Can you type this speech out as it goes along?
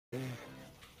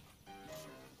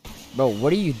Bro,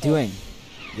 what are you doing?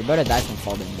 You better die from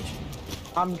fall damage.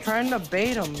 I'm trying to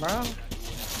bait him, bro.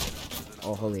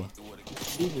 Oh, holy.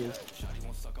 Jesus.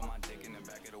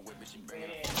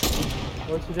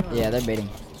 What's he doing? Yeah, they're baiting.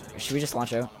 Should we just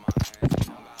launch out?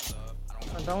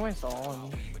 Don't waste all of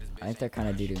them. I think they're kind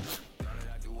of doo-doo.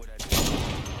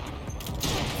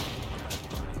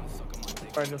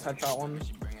 Or just headshot one.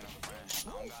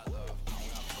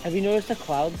 Have you noticed the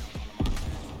clouds?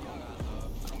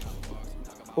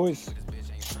 Boys,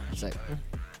 It's like,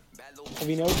 have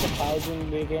you noticed the clouds in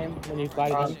the game when you fly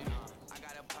them?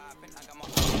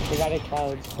 They got a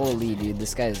clouds. holy, dude,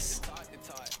 this guy's...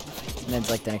 Ned's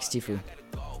like the next Tifu.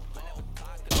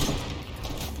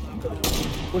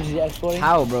 Which is exploding?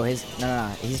 How, bro?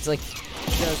 No. He's like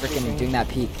freaking doing that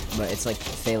peak, but it's like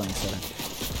failing, so...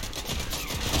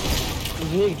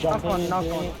 Is he like Knock jumping? one, knock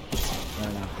and doing one. it? I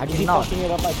don't know. How do Is you he not? fucking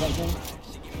it up by jumping?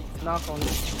 Knock one.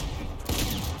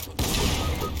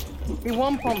 He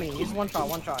one pull me. He's one shot.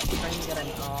 He's trying to get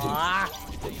in. Ah.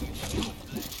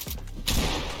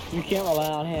 You can't rely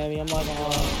on him. I'm not gonna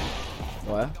lie.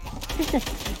 What?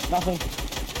 Nothing.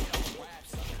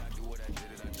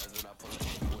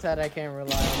 Said I can't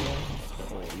rely on you.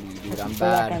 Holy, dude, I'm For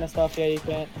that kind bad. of stuff, yeah, you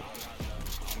can't.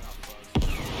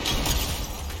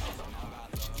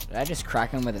 Did I just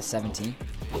crack him with a 17?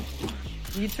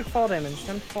 He took fall damage.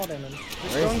 10 fall damage.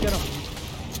 Just Where go is and he? get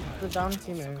him. The down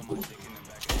teammate.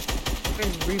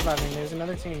 He's reviving. There's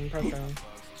another team pressuring.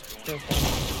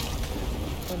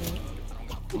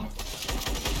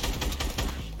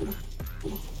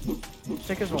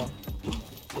 Take his wall.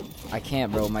 I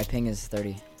can't, bro. My ping is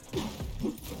 30.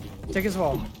 Take his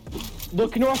wall.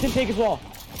 Look north and take his wall.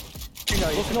 Here you go.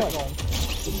 You Look took north.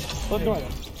 his wall. Look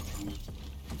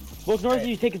north. Look north and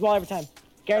you take his wall every time.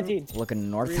 Guaranteed. Looking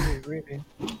north. Really.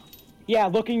 Yeah,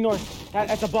 looking north.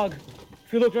 That's a bug.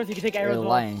 If you look north, you can take You're everyone's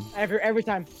wall. lying. Every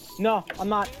time. No, I'm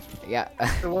not. Yeah.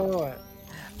 What?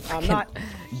 I'm not.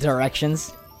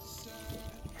 Directions.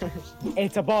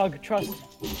 It's a bug. Trust.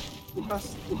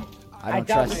 I don't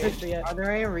doubt trust. they fixed it yet. Are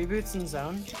there any reboots in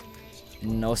zone?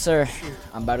 No, sir.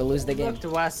 I'm about to lose the game. Looked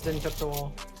west and took the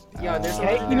wall. Yo, there's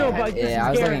Okay, a you know, but this Yeah, is I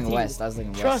was looking guaranteed. west. I was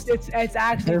looking Trust. west. It's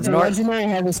actually. There's a North- legendary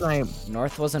heavy snipe.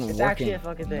 North wasn't It's working. actually a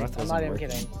fucking thing. North I'm wasn't not even working.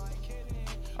 kidding.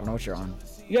 I don't know what you're on.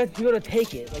 You have to be able to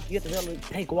take it. Like you have to be able to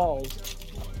take walls.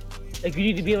 Like you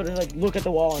need to be able to like look at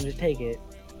the wall and just take it.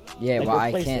 Yeah, Like, well, I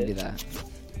replace can't it. do that.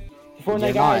 Fortnite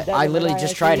You're guys, not. I literally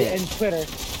just tried it. And Twitter.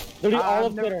 Literally all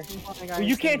of I've never Twitter. seen Fortnite Well, guys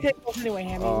you can't do- take walls anyway,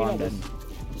 Hammy. Oh, you know I'm this. dead.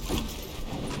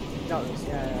 No,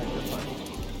 yeah, good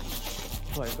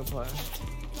play.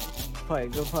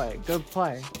 Good play. Good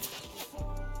play.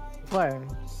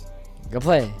 Go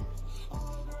play.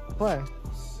 Play.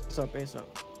 What's up, base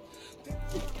up.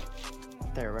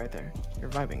 There, right there. You're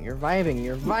vibing. You're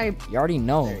vibe. You already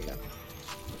know. There you go.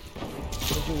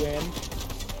 Did you win?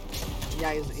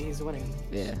 Yeah, he's winning.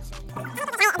 Yeah.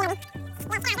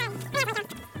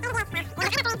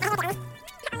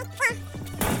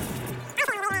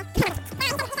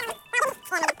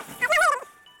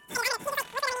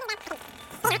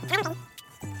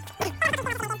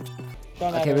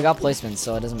 Okay, we got placements,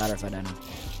 so it doesn't matter if I die now.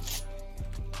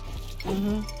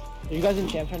 Are you guys in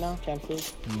champs right now? Champs league?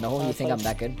 No, you think I'm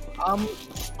that good? I'm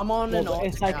on an No, alt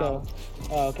it's Psycho. now.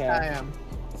 Oh, okay. Yeah, I am.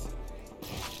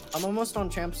 I'm almost on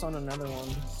champs on another one.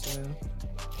 So.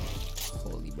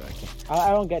 Holy bro. I can't. I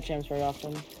don't get champs very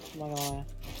often. I'm not gonna lie.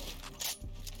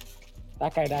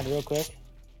 That guy died real quick.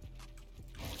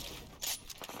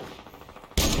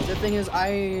 The thing is,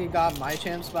 I got my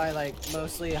champs by like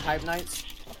mostly hype nights,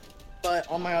 but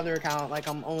on my other account, like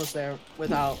I'm almost there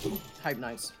without hype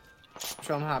nights, which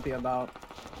I'm happy about.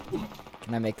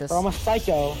 Can I make this? Bro, I'm a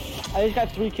psycho. I just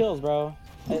got 3 kills, bro.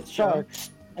 It's shark.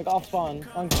 Like off spawn.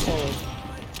 Uncontrolled.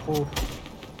 Ooh.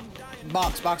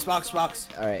 Box.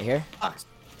 All right, here. Box.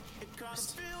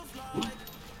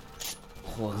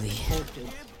 Holy.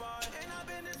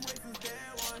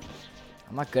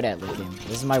 I'm not good at late game.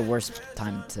 This is my worst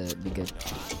time to be good.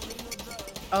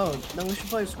 Oh, then we should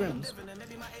play scrims.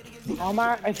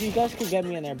 If you guys could get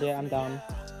me in there, bit, I'm down.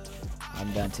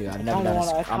 I'm done too. I've I never kinda done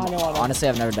wanna- I kinda wanna- honestly,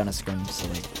 I've never done a scrim, so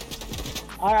like...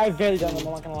 I've barely done them,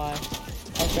 I'm not gonna lie.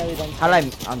 I've barely done How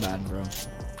did I'm bad, bro.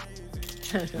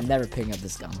 I'm never picking up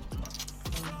this gun.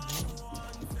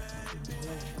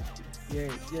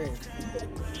 Yeah.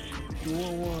 You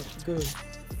want good.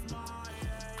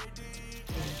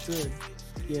 Good.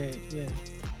 Yeah.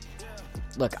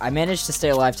 Look, I managed to stay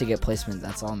alive to get placement.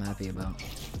 That's all I'm happy about.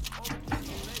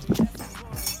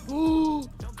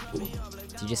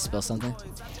 Did you just spill something?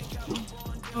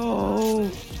 Oh.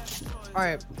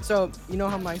 Alright, so you know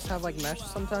how mice have like mesh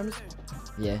sometimes?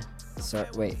 Yeah. So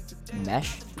wait,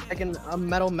 mesh? Like a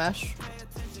metal mesh.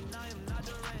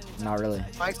 Not really.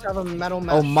 Mics have a metal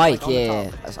mesh. Oh, mic. like, on the Yeah,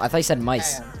 top. I thought you said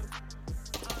mice. Yeah.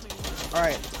 All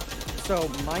right. So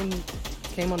mine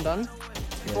came undone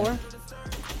before.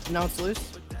 Now it's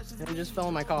loose. And it just fell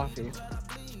in my coffee.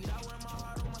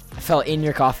 I fell in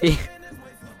your coffee.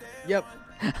 Yep.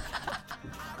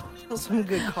 Some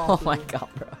good coffee. Oh my god,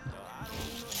 bro.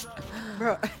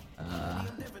 Bro, That's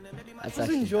I was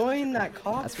actually, enjoying that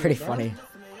coffee. that's pretty bro. funny.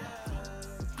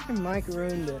 Fucking Mike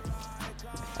ruined it.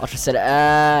 Ultra said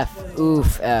F.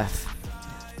 Oof, F.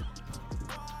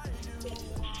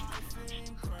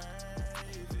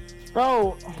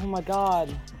 Bro, oh my god.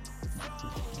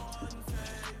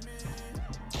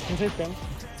 Can you fix them?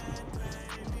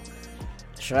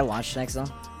 Should I launch next though?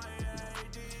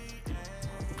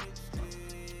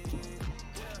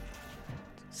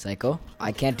 Psycho?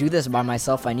 I can't do this by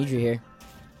myself. I need you here.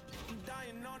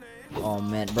 Oh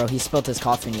man, bro, he spilled his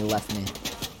coffee and he left me.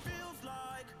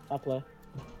 I'll play.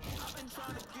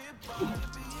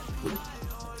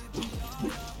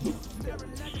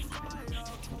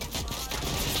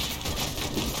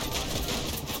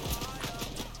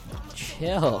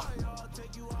 Chill.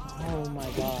 Oh my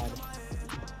god.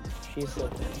 She's so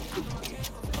good.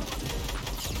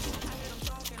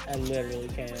 I literally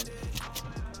can't.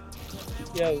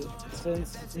 Yo,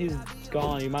 since he's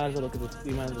gone, you might as well look at this.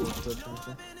 You might as well look at this.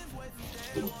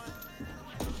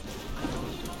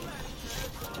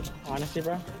 Honestly,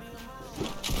 bro.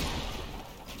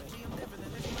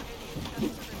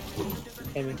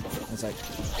 Amy. It's like,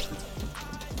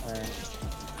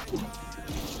 Alright.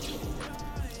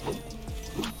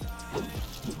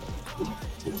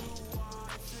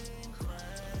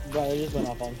 Bro, they just went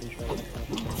off on control.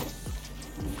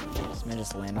 this man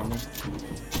just land on me.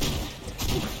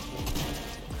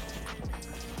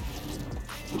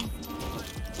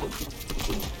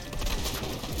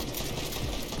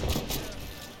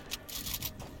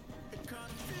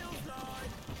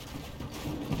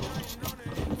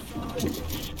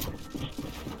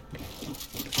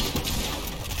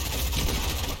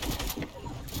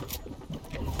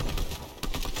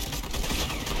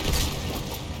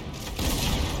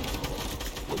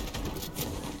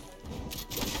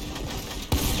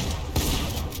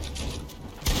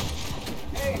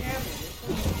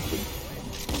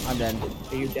 I'm dead.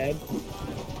 Are you dead?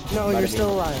 No, Might you're be.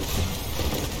 still alive.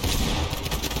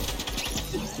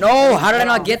 No, how did I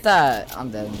not get that? I'm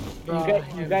dead.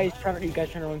 You guys trying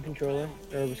to run controller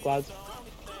or squads?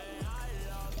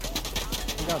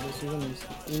 You got this. You can use.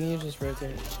 You need to just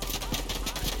rotate.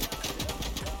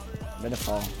 I'm gonna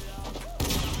fall.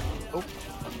 Oh,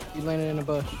 you landed in a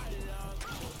bush.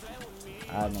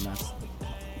 I have no mats.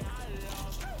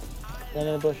 Land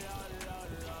in the bush.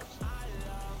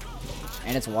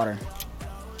 And it's water.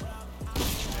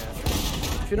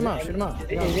 Shoot him out. Shoot him out.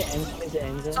 Is it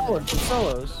end zone? Solos. It's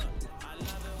solos.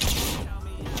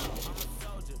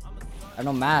 I have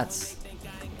no mats.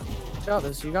 You got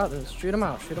this. You got this. Shoot him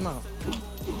out. Shoot him out.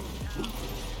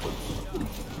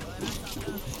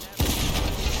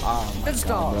 Oh my Good god,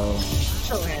 stop. bro.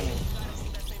 So handy.